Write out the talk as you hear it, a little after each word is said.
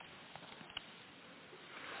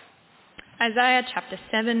Isaiah chapter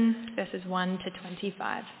 7, verses 1 to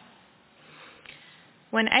 25.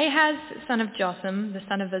 When Ahaz, son of Jotham, the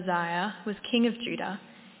son of Uzziah, was king of Judah,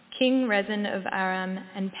 King Rezin of Aram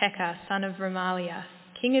and Pekah, son of Remaliah,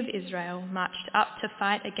 king of Israel, marched up to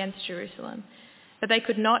fight against Jerusalem, but they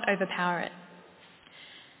could not overpower it.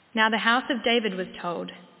 Now the house of David was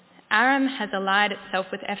told, Aram has allied itself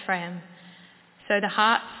with Ephraim. So the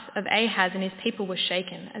hearts of Ahaz and his people were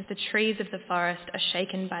shaken, as the trees of the forest are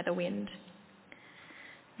shaken by the wind.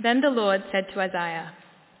 Then the Lord said to Isaiah,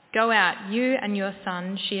 Go out, you and your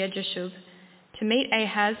son Shear-Jashub, to meet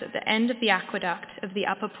Ahaz at the end of the aqueduct of the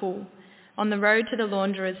upper pool, on the road to the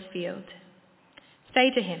launderer's field. Say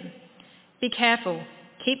to him, Be careful,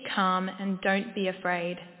 keep calm, and don't be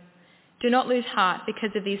afraid. Do not lose heart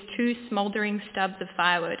because of these two smouldering stubs of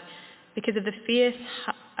firewood, because of the fierce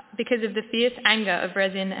anger of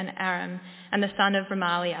Rezin and Aram and the son of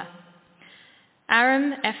Remaliah.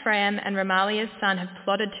 Aram, Ephraim, and Remaliah's son have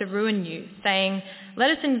plotted to ruin you, saying,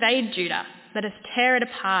 Let us invade Judah, let us tear it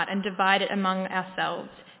apart and divide it among ourselves,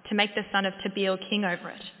 to make the son of Tabeel king over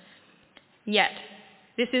it. Yet,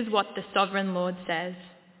 this is what the sovereign Lord says.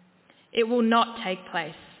 It will not take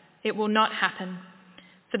place. It will not happen.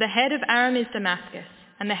 For the head of Aram is Damascus,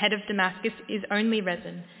 and the head of Damascus is only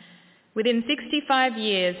Rezin. Within 65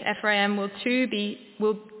 years, Ephraim will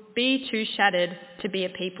be too shattered to be a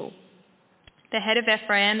people. The head of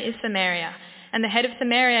Ephraim is Samaria, and the head of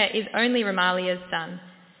Samaria is only Remaliah's son.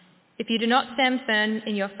 If you do not stand firm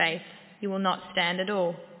in your faith, you will not stand at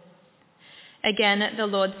all. Again, the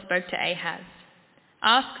Lord spoke to Ahaz.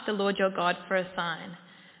 Ask the Lord your God for a sign,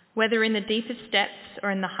 whether in the deepest depths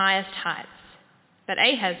or in the highest heights. But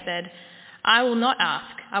Ahaz said, I will not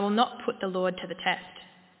ask. I will not put the Lord to the test.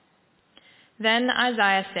 Then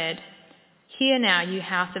Isaiah said, Hear now, you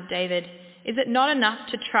house of David. Is it not enough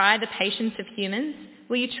to try the patience of humans?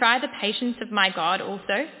 Will you try the patience of my God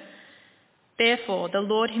also? Therefore, the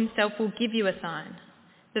Lord himself will give you a sign.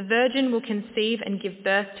 The virgin will conceive and give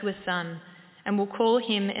birth to a son, and will call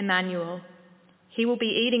him Emmanuel. He will be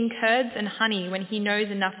eating curds and honey when he knows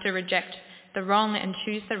enough to reject the wrong and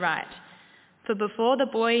choose the right. For before the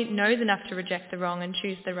boy knows enough to reject the wrong and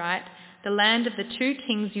choose the right, the land of the two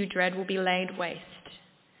kings you dread will be laid waste.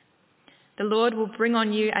 The Lord will bring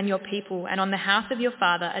on you and your people and on the house of your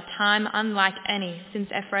father a time unlike any since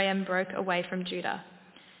Ephraim broke away from Judah.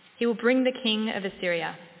 He will bring the king of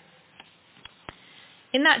Assyria.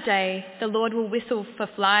 In that day, the Lord will whistle for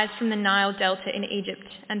flies from the Nile Delta in Egypt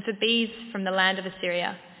and for bees from the land of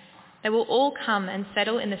Assyria. They will all come and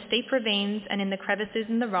settle in the steep ravines and in the crevices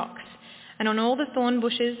in the rocks and on all the thorn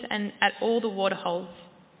bushes and at all the waterholes.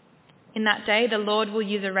 In that day, the Lord will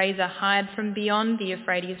use a razor hired from beyond the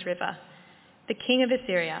Euphrates River, the king of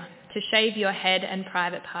Assyria, to shave your head and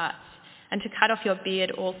private parts, and to cut off your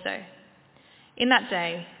beard also. In that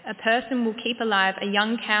day, a person will keep alive a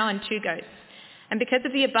young cow and 2 goats, and because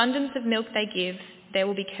of the abundance of milk they give, there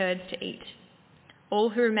will be curds to eat. All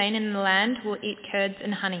who remain in the land will eat curds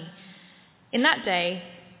and honey. In that day,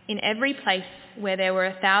 in every place where there were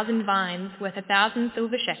 1,000 vines worth 1,000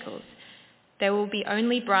 silver shekels, there will be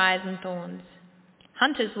only briars and thorns.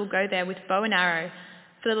 Hunters will go there with bow and arrow,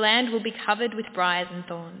 for the land will be covered with briars and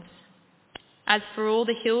thorns. As for all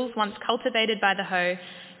the hills once cultivated by the hoe,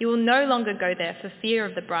 you will no longer go there for fear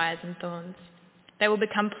of the briars and thorns. They will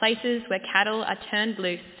become places where cattle are turned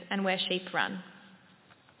loose and where sheep run.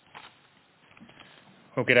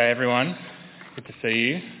 Well, g'day everyone. Good to see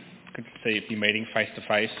you. Good to see you at your meeting face to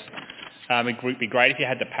face. It would be great if you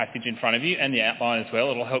had the passage in front of you and the outline as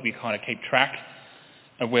well. It'll help you kind of keep track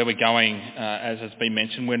of where we're going, as has been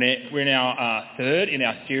mentioned. We're in our third in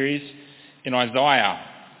our series in Isaiah.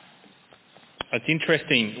 It's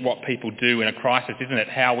interesting what people do in a crisis, isn't it?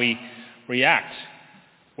 How we react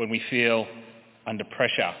when we feel under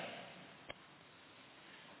pressure.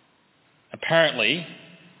 Apparently,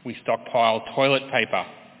 we stockpile toilet paper.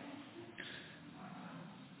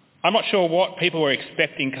 I'm not sure what people were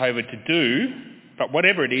expecting COVID to do, but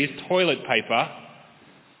whatever it is, toilet paper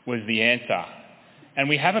was the answer. And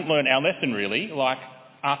we haven't learned our lesson really. Like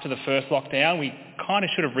after the first lockdown, we kind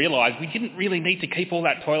of should have realised we didn't really need to keep all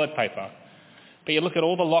that toilet paper. But you look at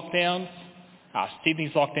all the lockdowns,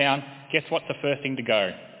 Sydney's lockdown, guess what's the first thing to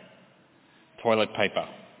go? Toilet paper.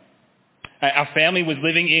 Our family was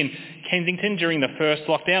living in Kensington during the first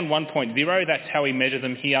lockdown, 1.0. That's how we measure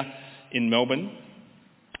them here in Melbourne.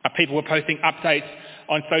 People were posting updates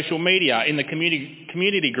on social media in the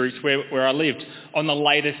community groups where I lived on the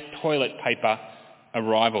latest toilet paper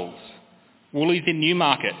arrivals. Woolies in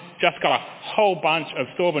Newmarket just got a whole bunch of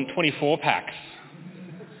Sorbent 24 packs.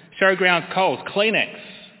 Showgrounds, Coles, Kleenex.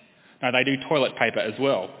 No, they do toilet paper as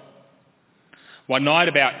well. One night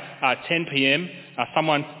about 10 p.m,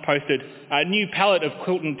 someone posted a new pallet of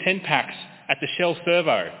Quilton 10-packs at the Shell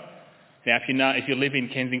Servo. Now, if you live in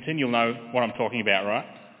Kensington, you'll know what I'm talking about, right?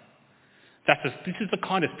 This is the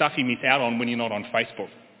kind of stuff you miss out on when you're not on Facebook.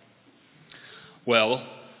 Well,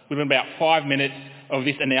 within about 5 minutes of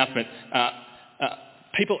this announcement,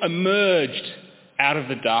 people emerged out of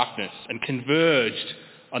the darkness and converged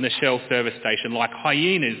on the Shell service station like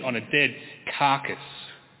hyenas on a dead carcass.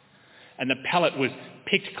 And the pallet was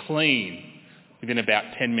picked clean within about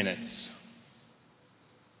 10 minutes.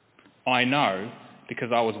 I know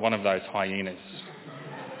because I was one of those hyenas.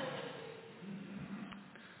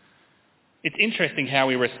 It's interesting how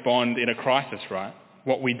we respond in a crisis, right?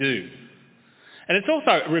 What we do. And it's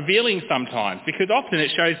also revealing sometimes because often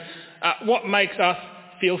it shows what makes us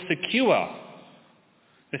feel secure.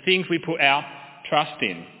 The things we put our trust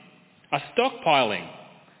in are stockpiling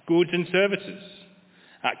goods and services,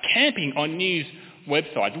 camping on news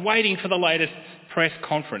websites, waiting for the latest press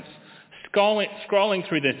conference, scrolling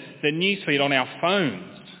through the newsfeed on our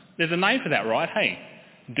phones. There's a name for that, right? Hey,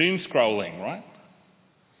 doom scrolling, right?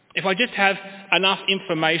 If I just have enough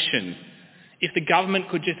information, if the government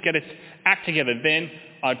could just get its act together, then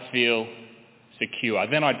I'd feel secure,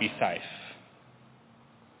 then I'd be safe.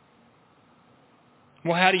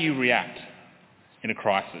 Well, how do you react in a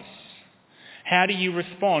crisis? How do you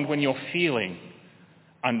respond when you're feeling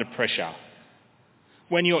under pressure?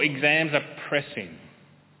 When your exams are pressing?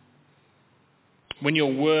 When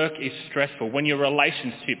your work is stressful? When your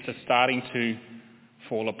relationships are starting to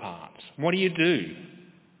fall apart? What do you do?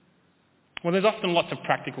 Well, there's often lots of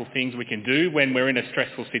practical things we can do when we're in a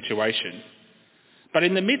stressful situation. But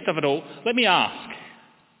in the midst of it all, let me ask,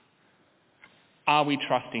 are we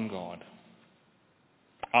trusting God?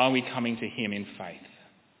 Are we coming to him in faith?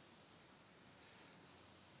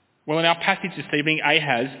 Well, in our passage this evening,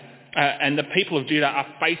 Ahaz and the people of Judah are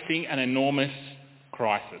facing an enormous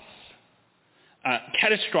crisis.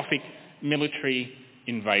 Catastrophic military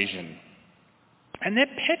invasion. And they're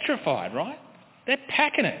petrified, right? They're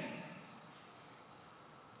packing it.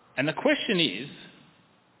 And the question is,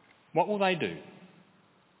 what will they do?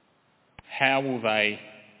 How will they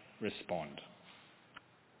respond?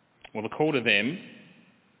 Well, the call to them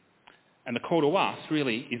and the call to us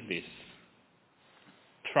really is this.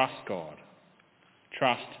 Trust God.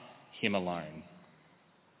 Trust him alone.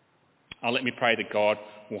 Let me pray that God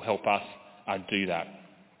will help us do that.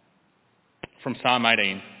 From Psalm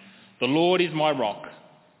 18, the Lord is my rock,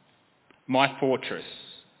 my fortress,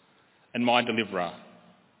 and my deliverer.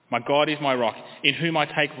 My God is my rock, in whom I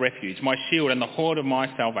take refuge, my shield and the horn of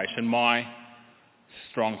my salvation, my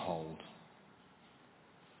stronghold.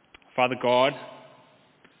 Father God,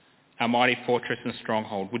 our mighty fortress and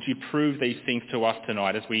stronghold, would you prove these things to us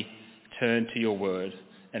tonight as we turn to your word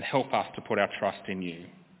and help us to put our trust in you.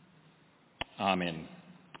 Amen.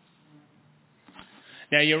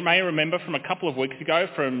 Now you may remember from a couple of weeks ago,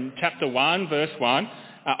 from chapter 1, verse 1,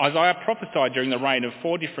 Isaiah prophesied during the reign of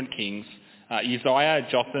 4 different kings, Uzziah,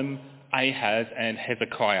 Jotham, Ahaz and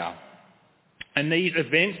Hezekiah. And these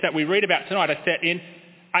events that we read about tonight are set in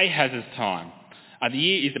Ahaz's time. The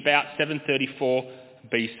year is about 734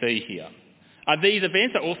 BC here. These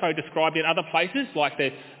events are also described in other places like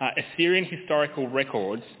the Assyrian historical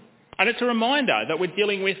records. And it's a reminder that we're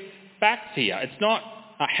dealing with facts here. It's not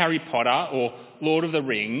Harry Potter or Lord of the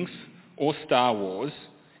Rings or Star Wars.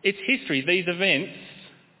 It's history. These events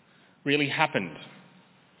really happened.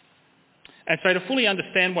 And so to fully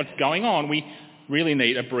understand what's going on, we really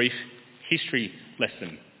need a brief history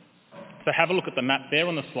lesson. So have a look at the map there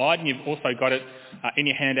on the slide, and you've also got it in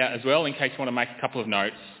your handout as well in case you want to make a couple of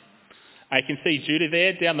notes. You can see Judah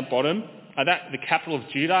there down the bottom. The capital of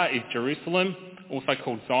Judah is Jerusalem, also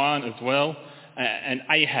called Zion as well, and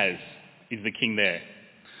Ahaz is the king there.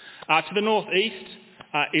 To the northeast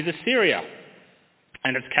is Assyria,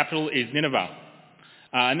 and its capital is Nineveh.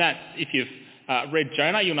 And that's, if you've read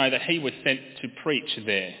Jonah, you'll know that he was sent to preach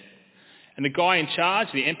there. And the guy in charge,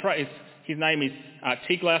 the emperor, his name is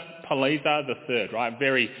Tiglath-Pileser III, right?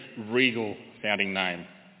 Very regal sounding name.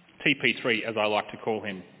 TP3, as I like to call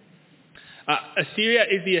him. Assyria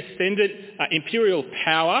is the ascendant imperial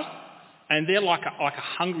power, and they're like a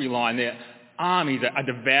hungry lion. Their armies are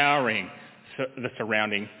devouring the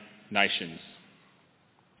surrounding nations.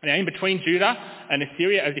 Now, in between Judah and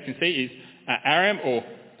Assyria, as you can see, is Aram or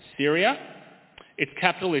Syria. Its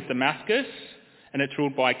capital is Damascus, and it's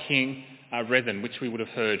ruled by King Rezin, which we would have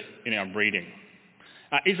heard in our reading.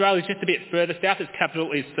 Israel is just a bit further south. Its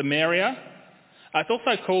capital is Samaria. It's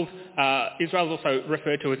also called, Israel is also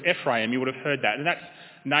referred to as Ephraim. You would have heard that. And that's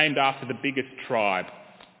named after the biggest tribe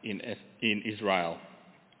in Israel.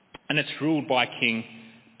 and it's ruled by King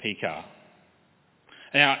Pekah.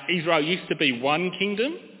 Now, Israel used to be one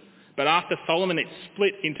kingdom, but after Solomon it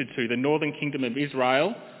split into two, the northern kingdom of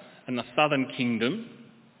Israel and the southern kingdom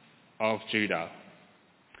of Judah.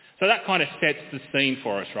 So that kind of sets the scene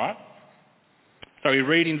for us, right? So we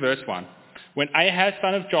read in verse 1, when Ahaz,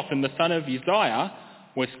 son of Jotham, the son of Uzziah,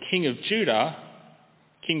 was king of Judah,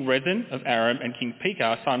 King Rezin of Aram and King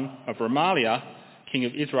Pekah, son of Remaliah, king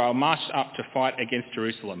of Israel, marched up to fight against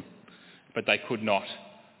Jerusalem, but they could not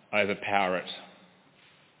overpower it.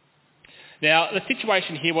 Now, the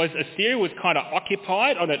situation here was Assyria was kind of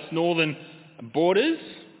occupied on its northern borders.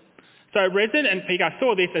 So Rezin and Pekah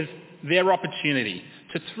saw this as their opportunity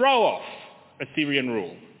to throw off Assyrian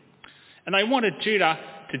rule. And they wanted Judah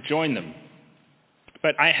to join them.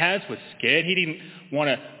 But Ahaz was scared. He didn't want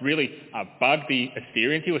to really bug the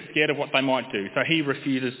Assyrians. He was scared of what they might do. So he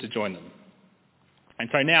refuses to join them. And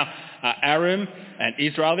so now Aram and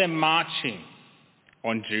Israel, they're marching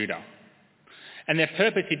on Judah. And their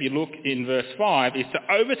purpose, if you look in verse 5, is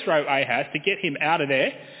to overthrow Ahaz, to get him out of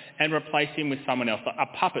there and replace him with someone else, a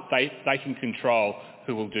puppet they can control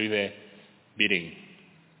who will do their bidding.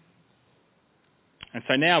 And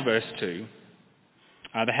so now verse 2,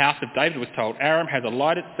 the house of David was told, Aram has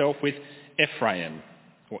allied itself with Ephraim,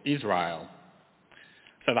 or Israel.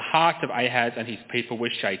 So the hearts of Ahaz and his people were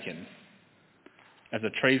shaken, as the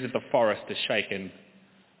trees of the forest are shaken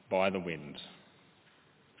by the wind.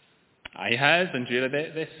 Ahaz and Judah,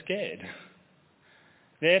 they're scared.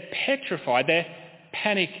 They're petrified. They're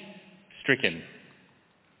panic-stricken.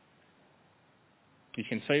 You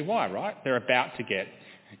can see why, right? They're about to get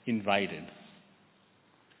invaded.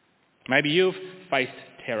 Maybe you've faced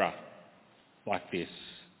terror like this.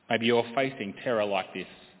 Maybe you're facing terror like this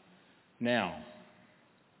now.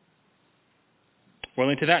 Well,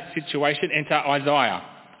 into that situation, enter Isaiah.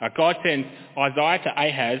 God sends Isaiah to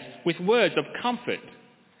Ahaz with words of comfort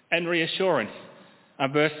and reassurance.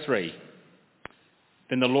 Verse 3.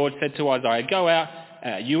 Then the Lord said to Isaiah, go out,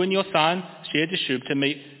 you and your son, Shear-Jashub, to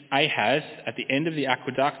meet Ahaz at the end of the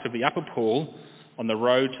aqueduct of the upper pool on the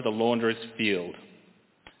road to the launderer's field.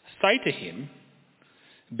 Say to him,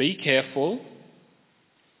 be careful,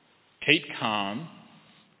 keep calm,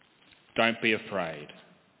 don't be afraid.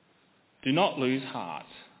 Do not lose heart.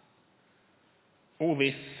 All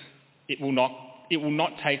this, it will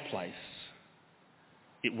not take place.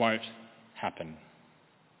 It won't happen.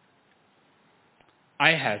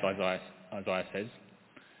 Ahaz, Isaiah says,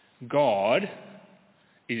 God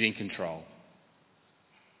is in control.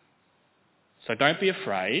 So don't be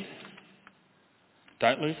afraid.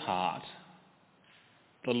 Don't lose heart.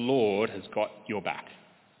 The Lord has got your back.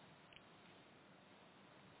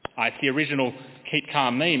 It's the original keep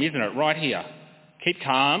calm meme, isn't it? Right here. Keep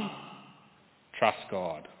calm, trust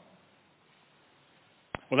God.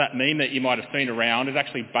 Well, that meme that you might have seen around is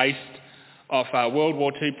actually based off World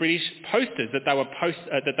War II British posters that they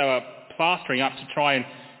were plastering up to try and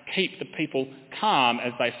keep the people calm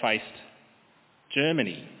as they faced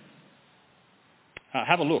Germany.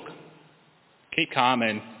 Have a look. Keep calm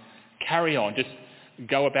and carry on. Just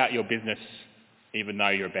go about your business even though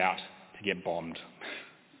you're about to get bombed.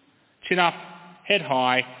 Chin up, head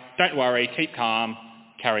high, don't worry, keep calm,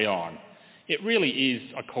 carry on. It really is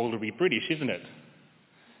a call to be British, isn't it?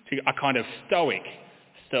 To a kind of stoic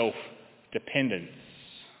self-dependence.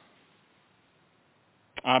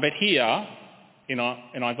 But here, in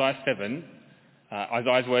Isaiah 7,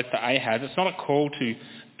 Isaiah's words to Ahaz, it's not a call to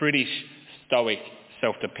British stoic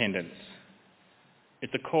self-dependence.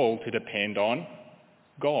 It's a call to depend on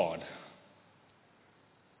God,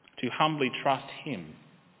 to humbly trust him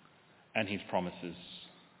and his promises.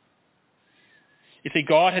 You see,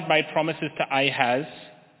 God had made promises to Ahaz,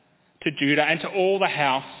 to Judah, and to all the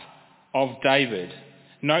house of David.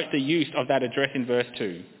 Note the use of that address in verse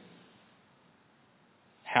 2.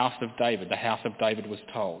 House of David. The house of David was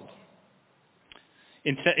told.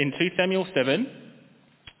 In 2 Samuel 7,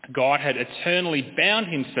 God had eternally bound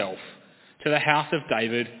himself to the house of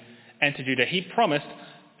David and to Judah. He promised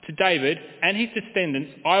to David and his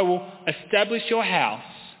descendants, I will establish your house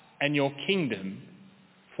and your kingdom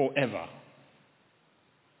forever.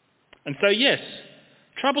 And so yes,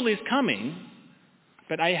 trouble is coming,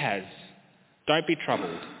 but Ahaz, don't be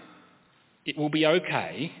troubled. It will be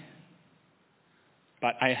okay,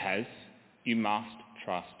 but Ahaz, you must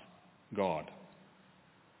trust God.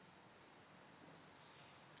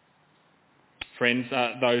 Friends,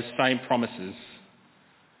 those same promises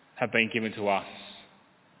have been given to us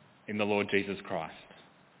in the Lord Jesus Christ.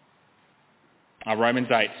 Romans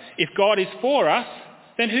 8. If God is for us,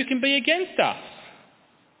 then who can be against us?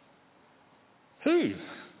 Who?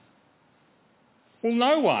 Well,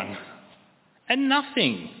 no one and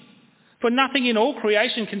nothing. For nothing in all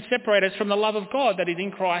creation can separate us from the love of God that is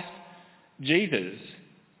in Christ Jesus.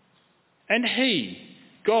 And he,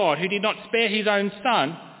 God, who did not spare his own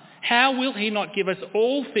Son, how will he not give us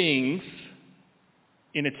all things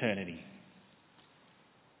in eternity?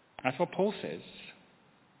 That's what Paul says.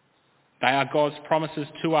 They are God's promises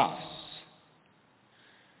to us.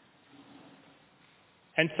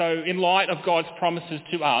 And so in light of God's promises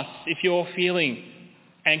to us, if you're feeling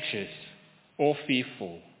anxious or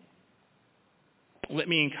fearful, let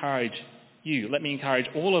me encourage you, let me encourage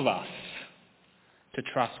all of us to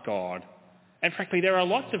trust God. And frankly, there are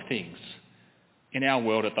lots of things in our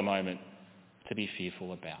world at the moment to be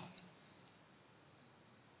fearful about.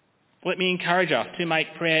 Let me encourage us to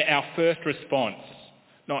make prayer our first response,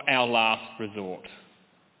 not our last resort.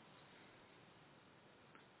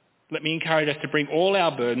 Let me encourage us to bring all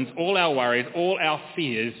our burdens, all our worries, all our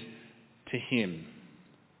fears to him.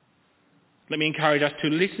 Let me encourage us to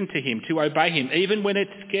listen to him, to obey him, even when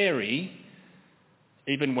it's scary,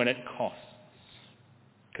 even when it costs.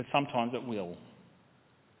 Because sometimes it will.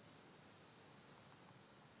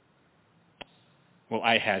 Well,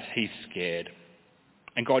 Ahaz, he's scared.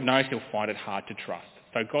 And God knows he'll find it hard to trust.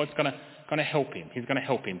 So God's going to help him. He's going to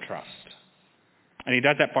help him trust. And he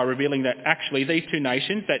does that by revealing that actually these two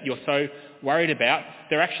nations that you're so worried about,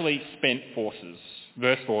 they're actually spent forces.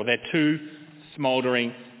 Verse 4, they're two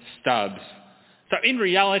smouldering stubs. So in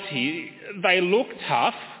reality, they look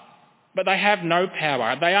tough, but they have no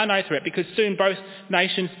power. They are no threat because soon both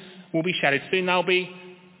nations will be shattered. Soon they'll be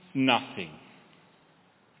nothing.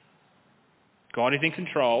 God is in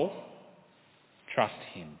control. Trust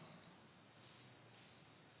him.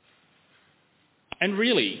 And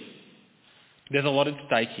really, there's a lot at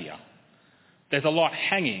stake here. There's a lot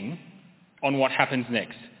hanging on what happens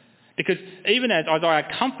next. Because even as Isaiah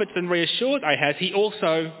comforts and reassures Ahaz, he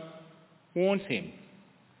also warns him.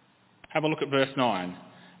 Have a look at verse 9.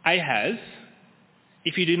 Ahaz,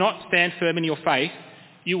 if you do not stand firm in your faith,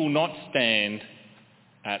 you will not stand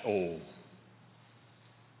at all.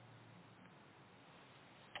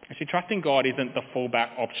 Actually, trusting God isn't the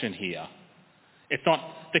fallback option here. It's not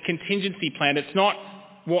the contingency plan. It's not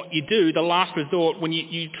what you do, the last resort, when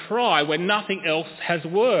you try when nothing else has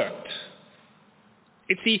worked.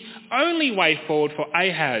 It's the only way forward for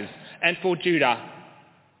Ahaz and for Judah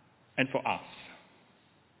and for us.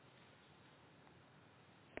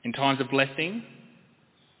 In times of blessing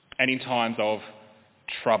and in times of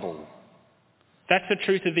trouble. That's the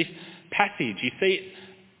truth of this passage. You see,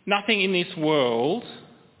 nothing in this world,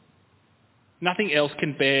 nothing else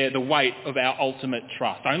can bear the weight of our ultimate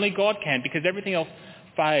trust. Only God can, because everything else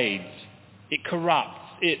fades. It corrupts.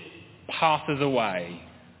 It passes away.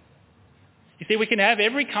 You see, we can have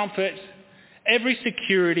every comfort, every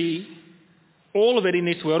security, all of it in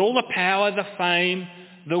this world, all the power, the fame,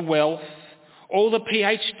 the wealth, all the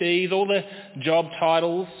PhDs, all the job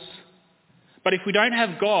titles. But if we don't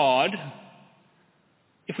have God,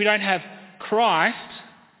 if we don't have Christ,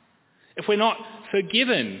 if we're not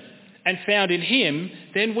forgiven and found in him,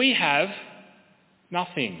 then we have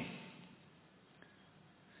nothing.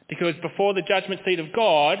 Because before the judgment seat of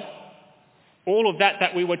God, all of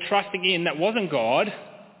that we were trusting in that wasn't God,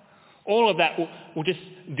 all of that will just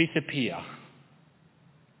disappear.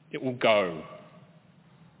 It will go.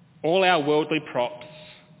 All our worldly props,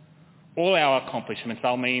 all our accomplishments,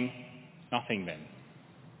 they'll mean nothing then.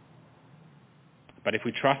 But if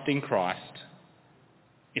we trust in Christ,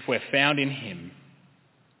 if we're found in him,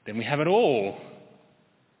 then we have it all.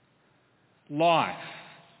 Life,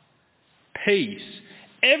 peace,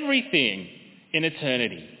 everything in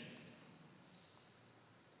eternity.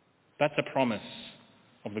 That's a promise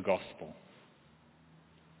of the gospel.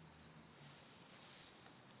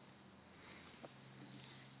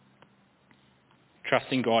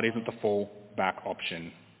 Trusting God isn't the fallback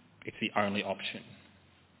option. It's the only option.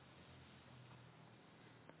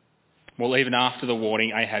 Well, even after the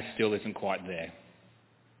warning, Ahaz still isn't quite there.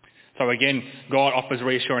 So again, God offers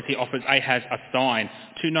reassurance. He offers Ahaz a sign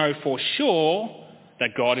to know for sure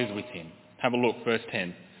that God is with him. Have a look, verse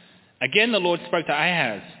 10. Again, the Lord spoke to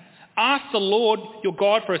Ahaz. Ask the Lord your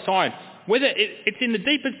God for a sign, whether it's in the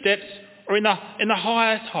deepest depths or in the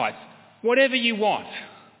highest heights, whatever you want.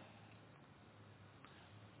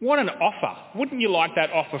 What an offer. Wouldn't you like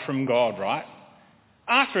that offer from God, right?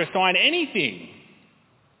 Ask for a sign, anything.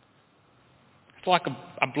 It's like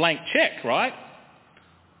a blank check, right?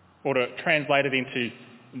 Or to translate it into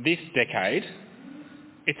this decade,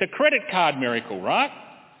 it's a credit card miracle, right?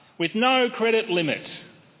 With no credit limit.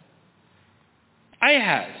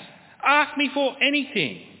 Ahaz, ask me for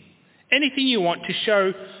anything. Anything you want to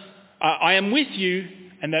show I am with you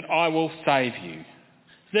and that I will save you.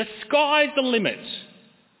 The sky's the limit.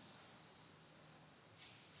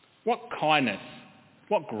 What kindness,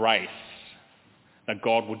 what grace that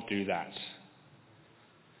God would do that.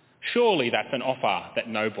 Surely that's an offer that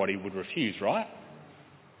nobody would refuse, right?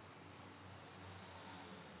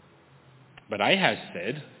 But Ahaz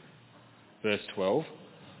said, verse 12,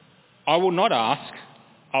 I will not ask,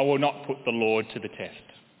 I will not put the Lord to the test.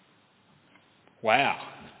 Wow.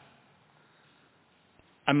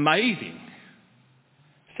 Amazing.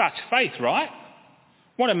 Such faith, right?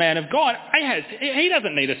 What a man of God. Ahaz, he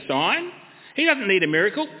doesn't need a sign. He doesn't need a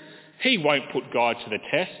miracle. He won't put God to the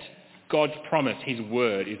test. God's promise, his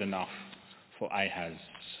word, is enough for Ahaz.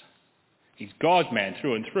 He's God's man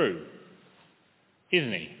through and through,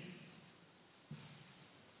 isn't he?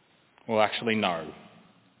 Well, actually, no.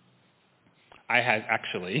 Ahaz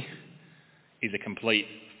actually is a complete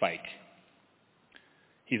fake.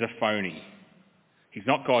 He's a phony. He's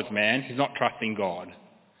not God's man. He's not trusting God.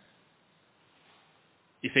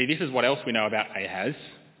 You see, this is what else we know about Ahaz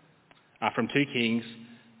from 2 Kings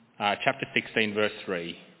chapter 16, verse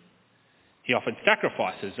 3. He offered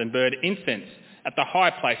sacrifices and burned incense at the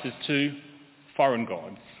high places to foreign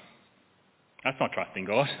gods. That's not trusting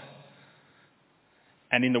God.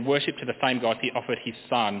 And in the worship to the same gods, he offered his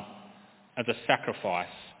son as a sacrifice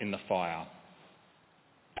in the fire.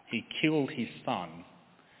 He killed his son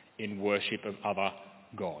in worship of other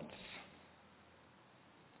gods.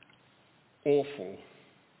 Awful,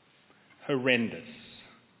 horrendous,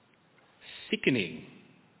 sickening.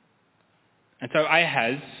 And so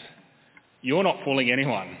Ahaz, you're not fooling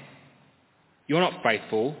anyone. You're not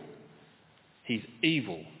faithful. He's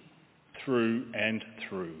evil through and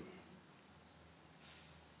through.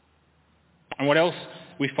 And what else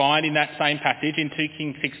we find in that same passage in 2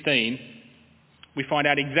 Kings 16, we find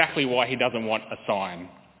out exactly why he doesn't want a sign.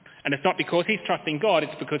 And it's not because he's trusting God,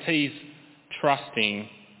 it's because he's trusting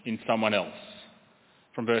in someone else.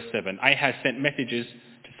 From verse 7, Ahaz sent messages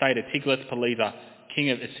to say to Tiglath-Pileser,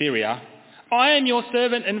 king of Assyria, I am your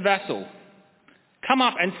servant and vassal. Come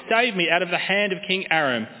up and save me out of the hand of King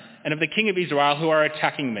Aram and of the king of Israel who are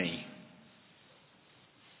attacking me.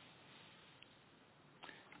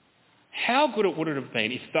 How good it would it have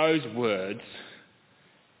been if those words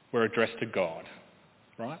were addressed to God,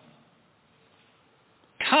 right?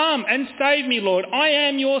 Come and save me, Lord. I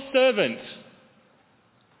am your servant.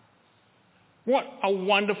 What a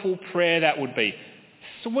wonderful prayer that would be.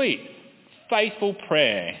 Sweet, faithful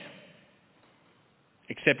prayer.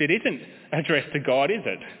 Except it isn't addressed to God, is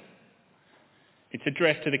it? It's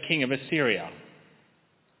addressed to the king of Assyria.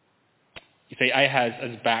 You see, Ahaz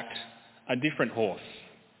has backed a different horse.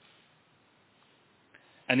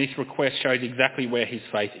 And this request shows exactly where his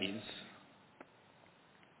faith is.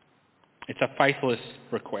 It's a faithless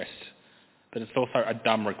request, but it's also a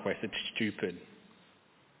dumb request. It's stupid.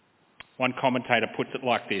 One commentator puts it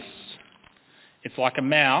like this. It's like a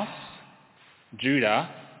mouse, Judah,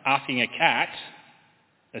 asking a cat,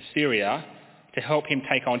 Assyria, to help him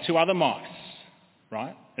take on 2 other mice,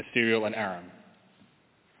 right? Assyria and Aram.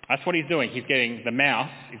 That's what he's doing. The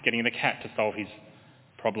mouse is getting the cat to solve his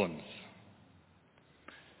problems.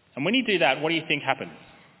 And when you do that, what do you think happens?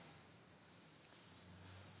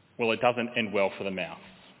 Well, it doesn't end well for the mouse.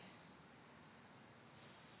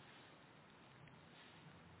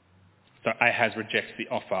 So Ahaz rejects the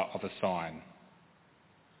offer of a sign.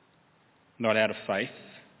 Not out of faith,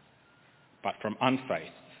 but from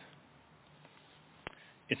unfaith.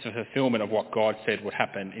 It's a fulfillment of what God said would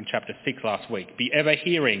happen in chapter 6 last week. Be ever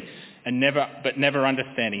hearing but never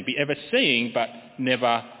understanding. Be ever seeing but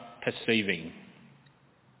never perceiving.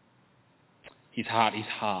 His heart is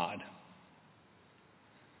hard.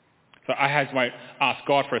 So Ahaz won't ask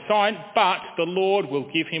God for a sign, but the Lord will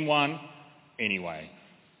give him one anyway.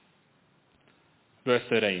 Verse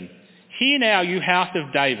 13. Hear now, you house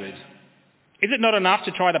of David. Is it not enough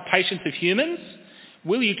to try the patience of humans?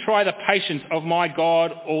 Will you try the patience of my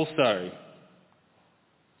God also?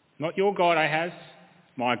 Not your God, Ahaz,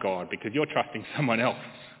 my God, because you're trusting someone else.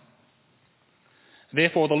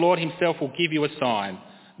 Therefore, the Lord himself will give you a sign.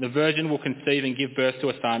 The virgin will conceive and give birth to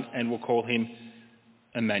a son and will call him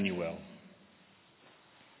Emmanuel.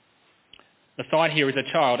 The sign here is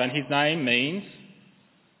a child, and his name means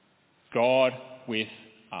God with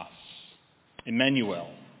us. Emmanuel.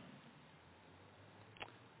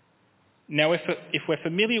 Now, if we're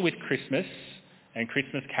familiar with Christmas and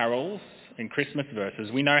Christmas carols and Christmas verses,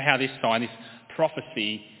 we know how this sign, this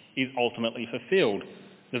prophecy, is ultimately fulfilled.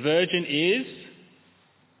 The virgin is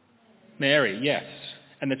Mary, yes.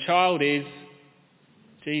 And the child is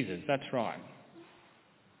Jesus, that's right.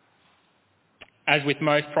 As with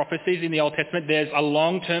most prophecies in the Old Testament, there's a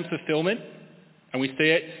long-term fulfillment, and we see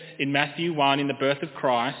it in Matthew 1 in the birth of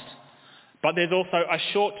Christ, but there's also a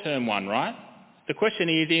short-term one, right? The question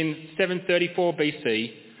is, in 734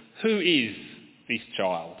 BC, who is this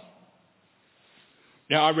child?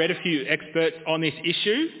 Now, I read a few experts on this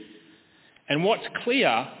issue, and what's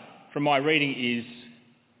clear from my reading is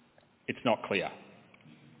it's not clear.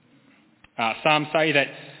 Some say that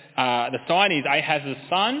the sign is Ahaz's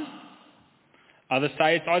son. Others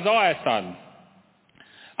say it's Isaiah's son.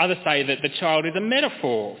 Others say that the child is a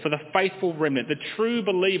metaphor for the faithful remnant, the true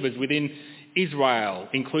believers within Israel,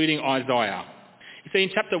 including Isaiah. You see, in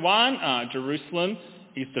chapter 1, Jerusalem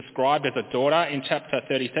is described as a daughter. In chapter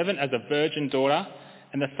 37, as a virgin daughter.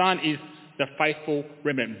 And the son is the faithful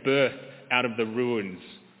remnant birthed out of the ruins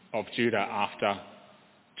of Judah after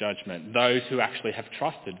judgment, those who actually have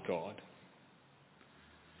trusted God.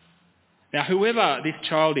 Now, whoever this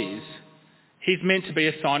child is, he's meant to be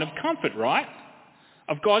a sign of comfort, right?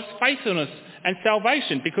 Of God's faithfulness and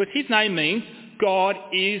salvation, because his name means God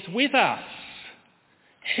is with us.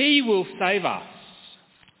 He will save us.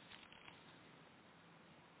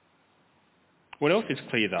 What else is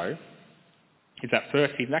clear, though, is that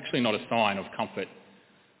first, he's actually not a sign of comfort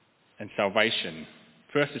and salvation.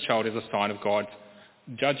 First, the child is a sign of God's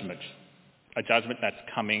judgment, a judgment that's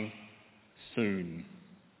coming soon.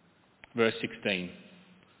 Verse 16.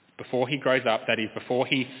 Before he grows up, that is, before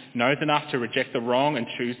he knows enough to reject the wrong and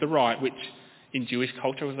choose the right, which in Jewish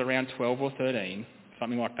culture was around 12 or 13,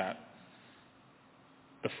 something like that.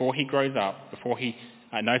 Before he grows up, before he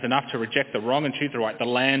knows enough to reject the wrong and choose the right, the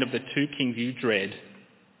land of the two kings you dread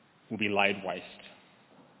will be laid waste.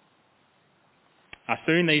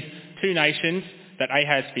 Soon these two nations that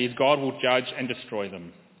Ahaz fears, God will judge and destroy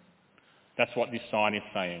them. That's what this sign is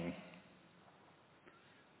saying.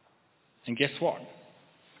 And guess what?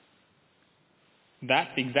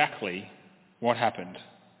 That's exactly what happened.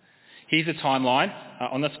 Here's a timeline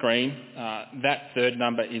on the screen. That third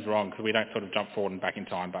number is wrong because we don't sort of jump forward and back in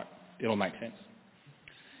time, but it'll make sense.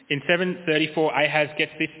 In 734, Ahaz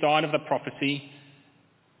gets this sign of the prophecy.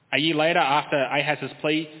 A year later, after Ahaz's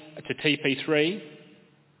plea to TP3,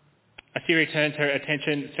 Assyria turns her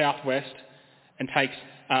attention southwest and takes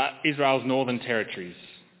Israel's northern territories.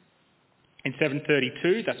 In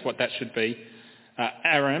 732, that's what that should be,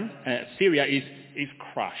 Syria is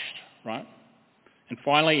crushed, right? And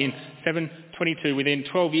finally, in 722, within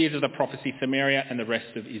 12 years of the prophecy, Samaria and the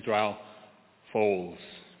rest of Israel falls.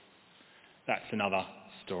 That's another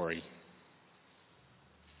story.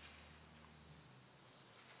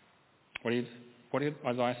 What did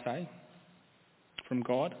Isaiah say from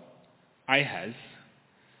God? Ahaz,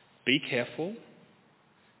 be careful,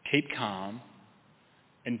 keep calm,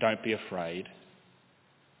 and don't be afraid.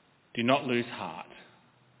 Do not lose heart,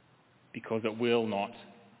 because it will not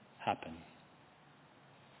happen.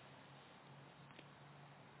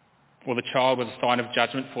 Well, the child was a sign of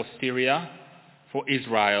judgment for Syria, for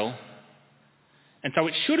Israel, and so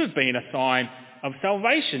it should have been a sign of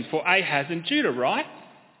salvation for Ahaz and Judah, right?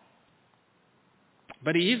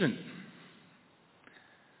 But he isn't.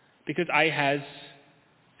 Because Ahaz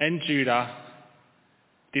and Judah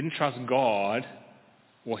didn't trust God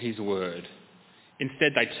or his word.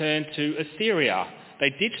 Instead, they turned to Assyria.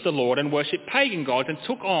 They ditched the Lord and worshipped pagan gods and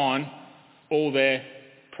took on all their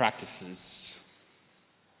practices.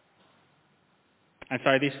 And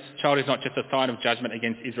so this child is not just a sign of judgment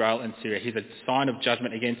against Israel and Syria. He's a sign of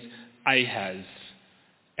judgment against Ahaz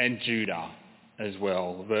and Judah as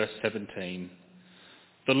well. Verse 17.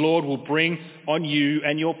 The Lord will bring on you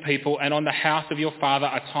and your people and on the house of your father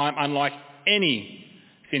a time unlike any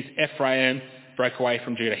since Ephraim broke away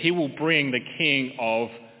from Judah. He will bring the king of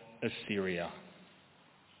Assyria.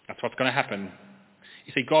 That's what's going to happen.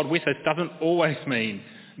 You see, God with us doesn't always mean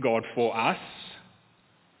God for us.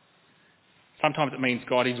 Sometimes it means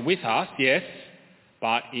God is with us, yes,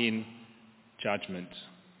 but in judgment.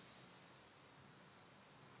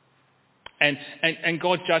 And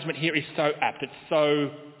God's judgment here is so apt, it's so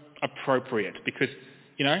appropriate because,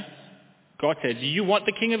 God said, do you want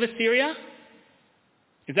the king of Assyria?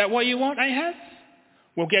 Is that what you want, Ahaz?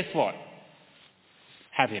 Well, guess what?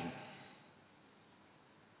 Have him.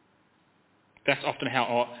 That's often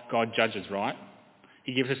how God judges, right?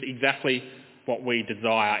 He gives us exactly what we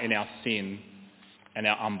desire in our sin and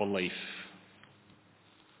our unbelief.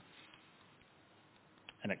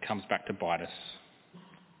 And it comes back to bite us.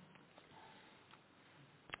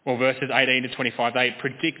 Well, verses 18 to 25, they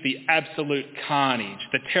predict the absolute carnage,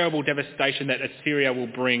 the terrible devastation that Assyria will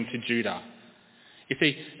bring to Judah. You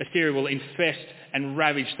see, Assyria will infest and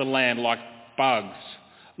ravage the land like bugs,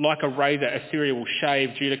 Like a razor, Assyria will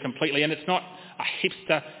shave Judah completely. And it's not a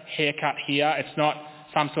hipster haircut here. It's not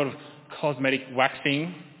some sort of cosmetic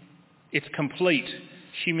waxing. It's complete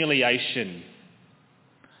humiliation.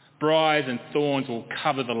 Briars and thorns will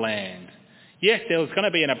cover the land. Yes, there's going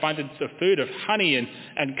to be an abundance of food, of honey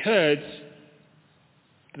and curds.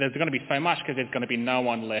 But there's going to be so much because there's going to be no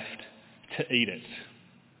one left to eat it.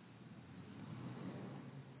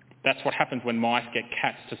 That's what happens when mice get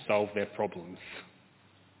cats to solve their problems.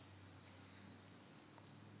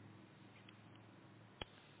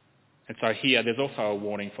 And so here, there's also a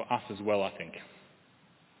warning for us as well, I think.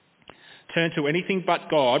 Turn to anything but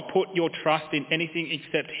God, put your trust in anything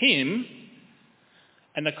except him,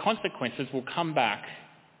 and the consequences will come back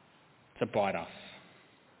to bite us.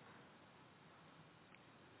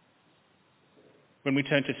 When we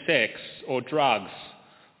turn to sex or drugs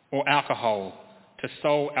or alcohol to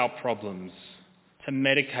solve our problems, to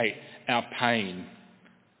medicate our pain,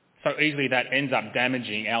 so easily that ends up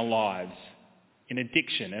damaging our lives in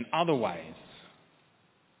addiction and other ways.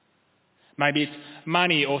 Maybe it's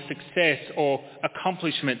money or success or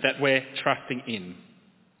accomplishment that we're trusting in.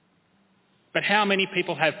 But how many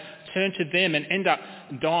people have turned to them and end up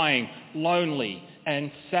dying lonely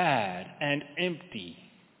and sad and empty?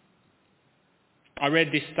 I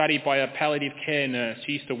read this study by a palliative care nurse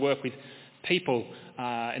who used to work with people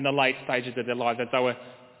in the late stages of their lives as they were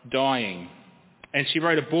dying. And she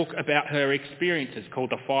wrote a book about her experiences called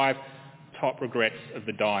The 5 Top Regrets of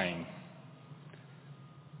the Dying.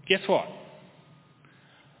 Guess what?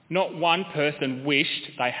 Not one person wished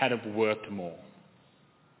they had have worked more.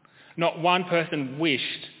 Not one person wished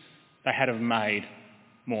they had have made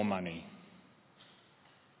more money.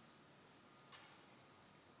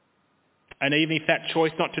 And even if that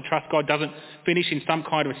choice not to trust God doesn't finish in some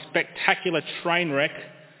kind of spectacular train wreck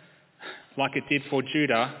like it did for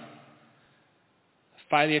Judah,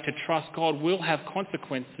 failure to trust God will have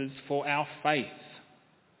consequences for our faith.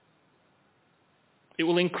 It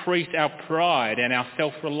will increase our pride and our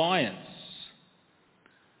self-reliance.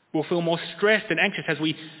 We'll feel more stressed and anxious as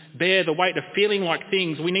we bear the weight of feeling like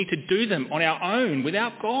things we need to do them on our own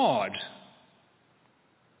without God.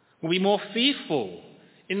 We'll be more fearful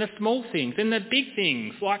in the small things, in the big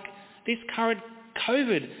things, like this current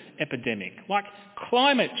COVID epidemic, like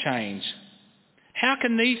climate change. How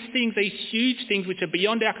can these things, these huge things which are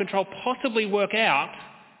beyond our control, possibly work out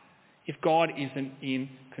if God isn't in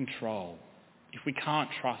control? If we can't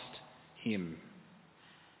trust him?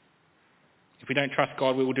 If we don't trust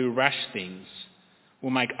God, we will do rash things.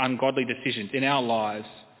 We'll make ungodly decisions in our lives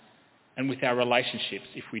and with our relationships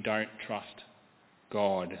if we don't trust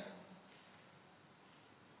God.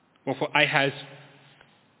 Well, for Ahaz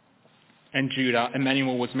and Judah,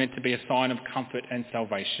 Emmanuel was meant to be a sign of comfort and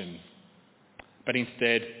salvation. But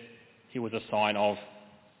instead, he was a sign of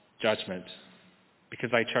judgment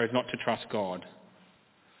because they chose not to trust God.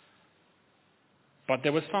 But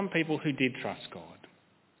there were some people who did trust God.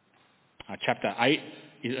 Chapter 8,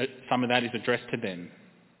 some of that is addressed to them.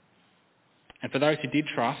 And for those who did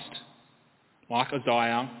trust, like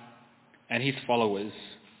Uzziah and his followers,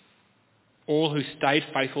 all who stayed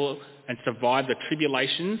faithful and survived the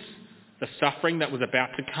tribulations, the suffering that was about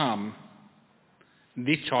to come,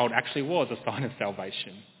 this child actually was a sign of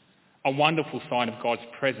salvation, a wonderful sign of God's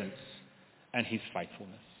presence and his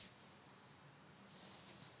faithfulness.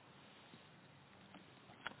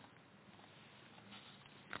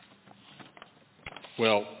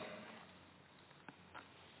 Well,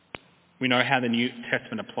 we know how the New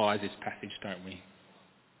Testament applies this passage, don't we?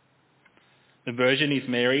 The virgin is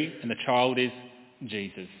Mary and the child is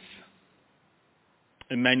Jesus.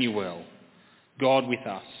 Emmanuel, God with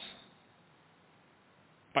us.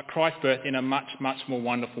 But Christ's birth in a much, much more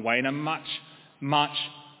wonderful way, in a much, much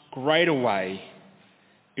greater way,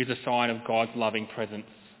 is a sign of God's loving presence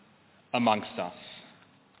amongst us.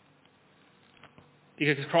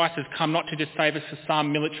 Because Christ has come not to just save us from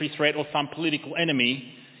some military threat or some political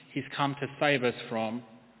enemy, he's come to save us from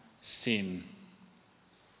sin.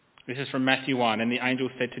 This is from Matthew 1, and the angel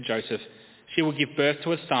said to Joseph, "She will give birth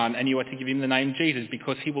to a son, and you are to give him the name Jesus,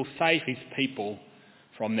 because he will save his people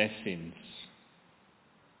from their sins."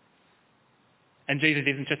 And Jesus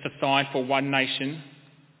isn't just a sign for one nation,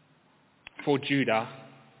 for Judah.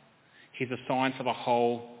 He's a sign for the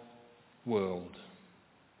whole world.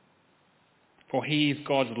 For he is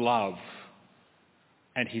God's love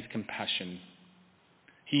and his compassion.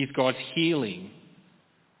 He is God's healing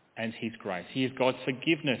and his grace. He is God's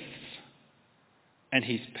forgiveness and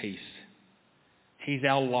his peace. He's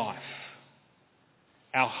our life,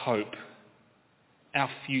 our hope, our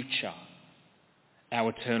future, our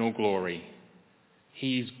eternal glory.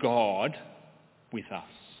 He is God with us.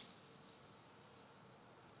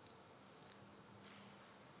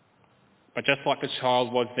 But just like the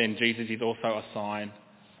child was then, Jesus is also a sign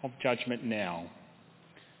of judgment now.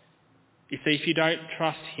 You see, if you don't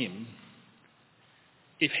trust him,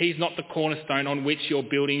 if he's not the cornerstone on which you're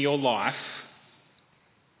building your life,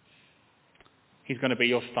 he's going to be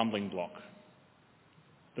your stumbling block,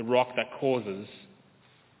 the rock that causes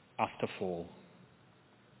us to fall.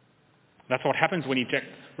 That's what happens when you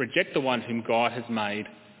reject the one whom God has made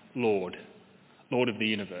Lord of the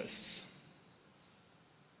universe.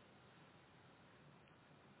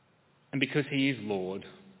 And because he is Lord,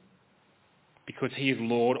 because he is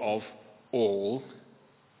Lord of all,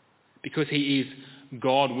 because he is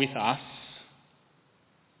God with us,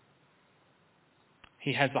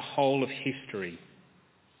 he has the whole of history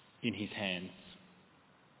in his hands.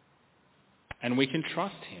 And we can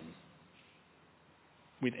trust him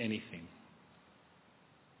with anything.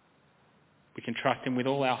 We can trust him with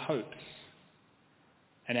all our hopes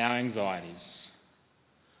and our anxieties,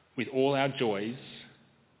 with all our joys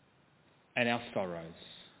and our sorrows,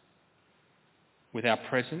 with our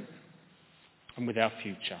present and with our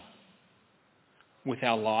future, with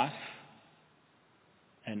our life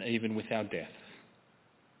and even with our death.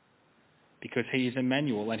 Because he is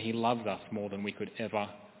Emmanuel and he loves us more than we could ever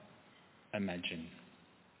imagine.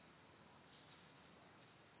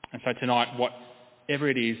 And so tonight, whatever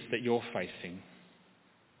it is that you're facing,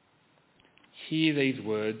 hear these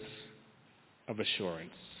words of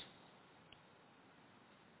assurance.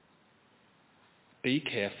 Be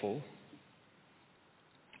careful.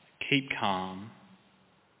 Keep calm.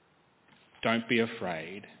 Don't be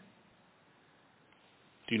afraid.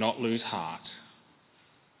 Do not lose heart.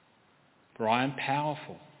 For I am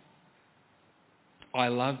powerful. I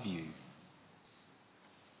love you.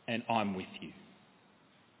 And I'm with you.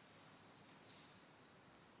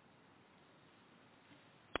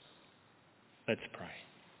 Let's pray.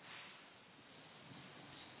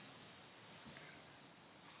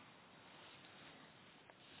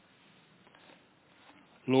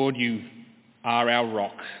 Lord, you are our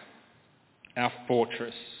rock, our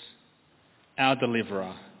fortress, our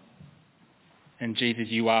deliverer. And Jesus,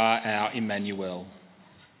 you are our Emmanuel.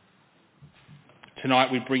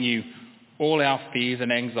 Tonight we bring you all our fears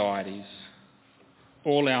and anxieties,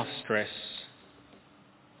 all our stress,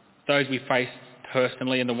 those we face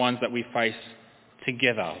personally and the ones that we face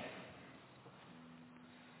together.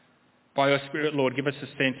 By your Spirit, Lord, give us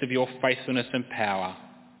a sense of your faithfulness and power,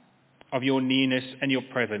 of your nearness and your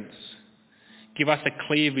presence. Give us a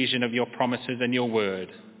clear vision of your promises and your word.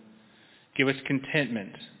 Give us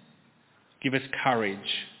contentment. Give us courage.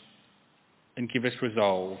 And give us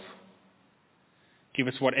resolve. Give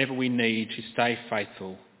us whatever we need to stay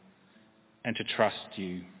faithful and to trust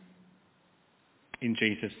you. In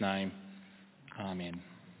Jesus' name, amen.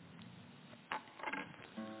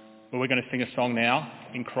 Well, we're going to sing a song now,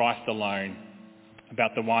 In Christ Alone,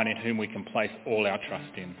 about the one in whom we can place all our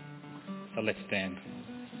trust in. So let's stand.